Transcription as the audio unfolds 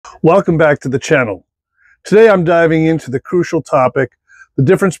Welcome back to the channel. Today I'm diving into the crucial topic, the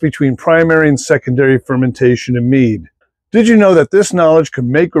difference between primary and secondary fermentation in mead. Did you know that this knowledge could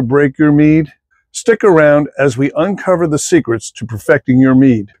make or break your mead? Stick around as we uncover the secrets to perfecting your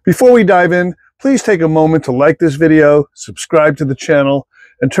mead. Before we dive in, please take a moment to like this video, subscribe to the channel,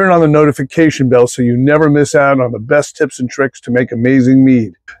 and turn on the notification bell so you never miss out on the best tips and tricks to make amazing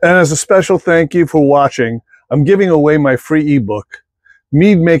mead. And as a special thank you for watching, I'm giving away my free ebook,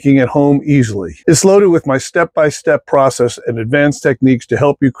 Mead Making at Home Easily. It's loaded with my step-by-step process and advanced techniques to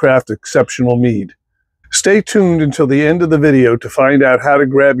help you craft exceptional mead. Stay tuned until the end of the video to find out how to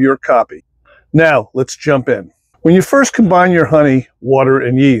grab your copy. Now, let's jump in. When you first combine your honey, water,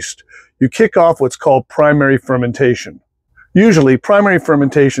 and yeast, you kick off what's called primary fermentation. Usually, primary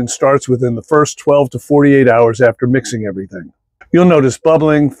fermentation starts within the first 12 to 48 hours after mixing everything. You'll notice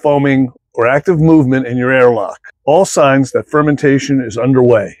bubbling, foaming, or active movement in your airlock, all signs that fermentation is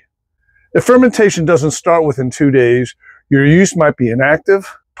underway. If fermentation doesn't start within 2 days, your yeast might be inactive,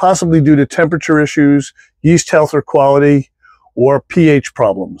 possibly due to temperature issues, yeast health or quality, or pH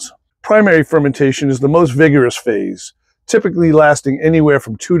problems. Primary fermentation is the most vigorous phase, typically lasting anywhere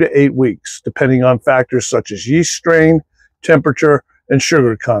from 2 to 8 weeks, depending on factors such as yeast strain, temperature, and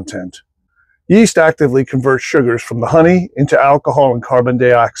sugar content. Yeast actively converts sugars from the honey into alcohol and carbon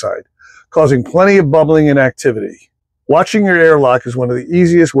dioxide, causing plenty of bubbling and activity. Watching your airlock is one of the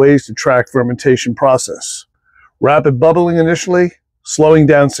easiest ways to track fermentation process. Rapid bubbling initially, slowing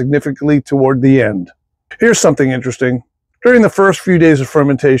down significantly toward the end. Here's something interesting. During the first few days of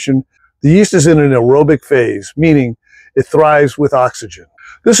fermentation, the yeast is in an aerobic phase, meaning it thrives with oxygen.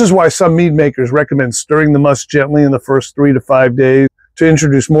 This is why some mead makers recommend stirring the must gently in the first 3 to 5 days to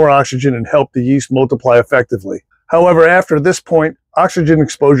introduce more oxygen and help the yeast multiply effectively. However, after this point, oxygen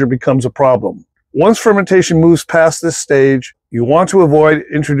exposure becomes a problem. Once fermentation moves past this stage, you want to avoid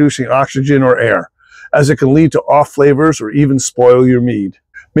introducing oxygen or air, as it can lead to off flavors or even spoil your mead.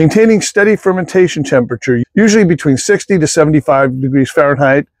 Maintaining steady fermentation temperature, usually between 60 to 75 degrees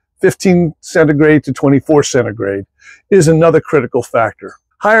Fahrenheit, 15 centigrade to 24 centigrade, is another critical factor.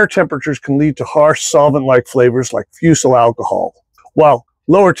 Higher temperatures can lead to harsh solvent-like flavors like fusel alcohol, while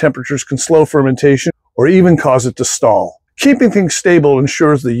lower temperatures can slow fermentation or even cause it to stall. Keeping things stable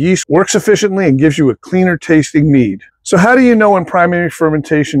ensures the yeast works efficiently and gives you a cleaner tasting mead. So how do you know when primary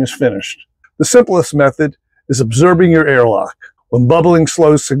fermentation is finished? The simplest method is observing your airlock. When bubbling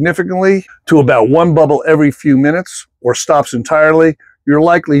slows significantly to about 1 bubble every few minutes or stops entirely, you're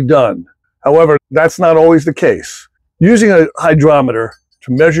likely done. However, that's not always the case. Using a hydrometer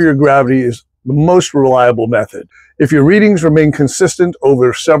to measure your gravity is the most reliable method. If your readings remain consistent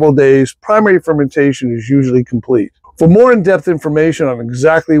over several days, primary fermentation is usually complete. For more in-depth information on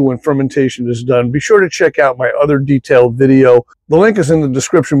exactly when fermentation is done, be sure to check out my other detailed video. The link is in the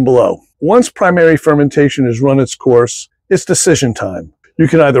description below. Once primary fermentation has run its course, it's decision time. You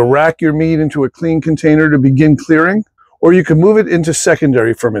can either rack your mead into a clean container to begin clearing, or you can move it into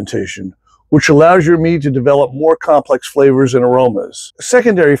secondary fermentation, which allows your mead to develop more complex flavors and aromas.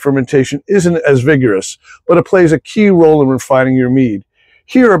 Secondary fermentation isn't as vigorous, but it plays a key role in refining your mead.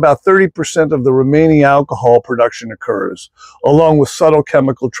 Here, about 30% of the remaining alcohol production occurs, along with subtle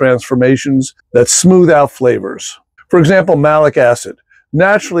chemical transformations that smooth out flavors. For example, malic acid,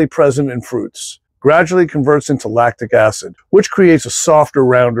 naturally present in fruits, gradually converts into lactic acid, which creates a softer,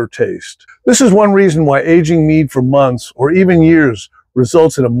 rounder taste. This is one reason why aging mead for months or even years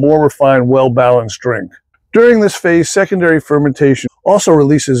results in a more refined, well-balanced drink. During this phase, secondary fermentation also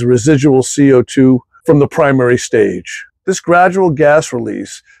releases residual CO2 from the primary stage. This gradual gas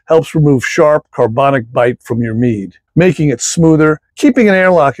release helps remove sharp carbonic bite from your mead, making it smoother. Keeping an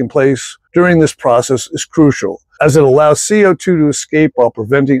airlock in place during this process is crucial, as it allows CO2 to escape while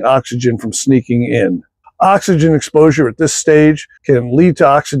preventing oxygen from sneaking in. Oxygen exposure at this stage can lead to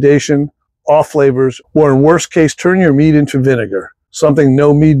oxidation, off flavors, or in worst case, turn your mead into vinegar, something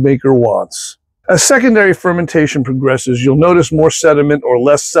no mead maker wants. As secondary fermentation progresses, you'll notice more sediment or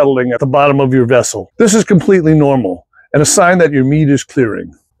less settling at the bottom of your vessel. This is completely normal and a sign that your mead is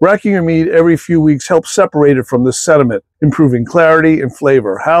clearing. Racking your mead every few weeks helps separate it from the sediment, improving clarity and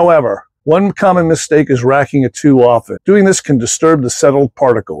flavor. However, one common mistake is racking it too often. Doing this can disturb the settled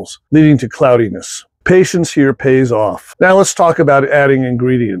particles, leading to cloudiness. Patience here pays off. Now let's talk about adding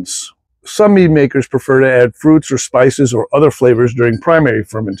ingredients. Some mead makers prefer to add fruits or spices or other flavors during primary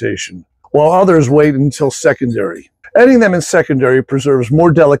fermentation, while others wait until secondary. Adding them in secondary preserves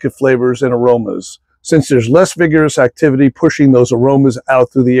more delicate flavors and aromas, since there's less vigorous activity pushing those aromas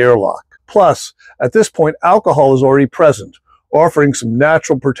out through the airlock. Plus, at this point, alcohol is already present, offering some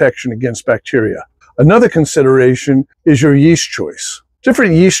natural protection against bacteria. Another consideration is your yeast choice.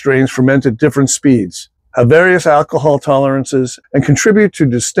 Different yeast strains ferment at different speeds, have various alcohol tolerances, and contribute to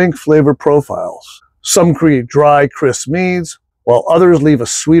distinct flavor profiles. Some create dry, crisp meads, while others leave a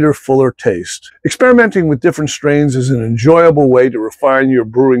sweeter, fuller taste. Experimenting with different strains is an enjoyable way to refine your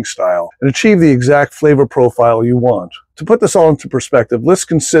brewing style and achieve the exact flavor profile you want. To put this all into perspective, let's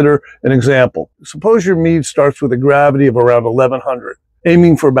consider an example. Suppose your mead starts with a gravity of around 1100,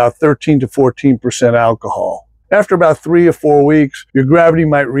 aiming for about 13 to 14% alcohol. After about 3 or 4 weeks, your gravity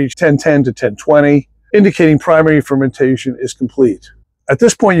might reach 1010 to 1020, indicating primary fermentation is complete. At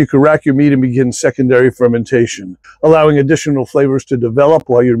this point, you can rack your mead and begin secondary fermentation, allowing additional flavors to develop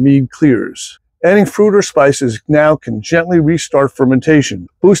while your mead clears. Adding fruit or spices now can gently restart fermentation,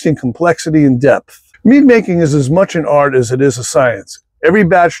 boosting complexity and depth. Mead making is as much an art as it is a science. Every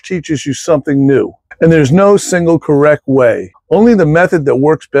batch teaches you something new, and there's no single correct way, only the method that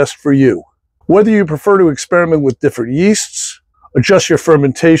works best for you. Whether you prefer to experiment with different yeasts, adjust your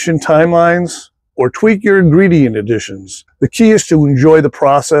fermentation timelines, or tweak your ingredient additions, the key is to enjoy the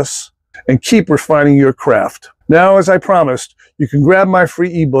process and keep refining your craft. Now, as I promised, you can grab my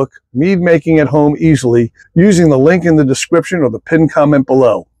free ebook, Mead Making at Home Easily, using the link in the description or the pinned comment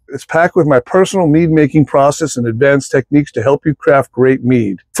below. It's packed with my personal mead making process and advanced techniques to help you craft great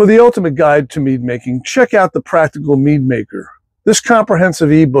mead. For the ultimate guide to mead making, check out the Practical Mead Maker. This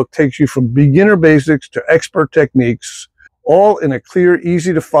comprehensive ebook takes you from beginner basics to expert techniques, all in a clear,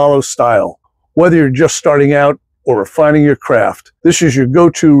 easy to follow style. Whether you're just starting out or refining your craft, this is your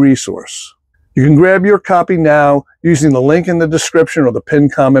go-to resource. You can grab your copy now using the link in the description or the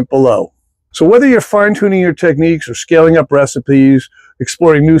pinned comment below. So whether you're fine-tuning your techniques or scaling up recipes,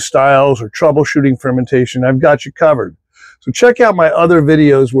 exploring new styles, or troubleshooting fermentation, I've got you covered. So check out my other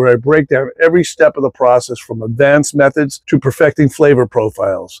videos where I break down every step of the process from advanced methods to perfecting flavor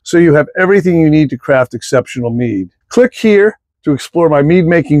profiles, so you have everything you need to craft exceptional mead. Click here to explore my mead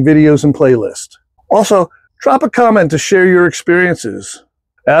making videos and playlist. Also, drop a comment to share your experiences,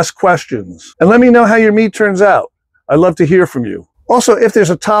 ask questions, and let me know how your mead turns out. I'd love to hear from you. Also, if there's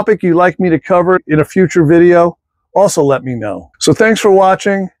a topic you'd like me to cover in a future video, also let me know. So thanks for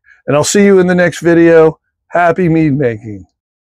watching, and I'll see you in the next video. Happy mead making.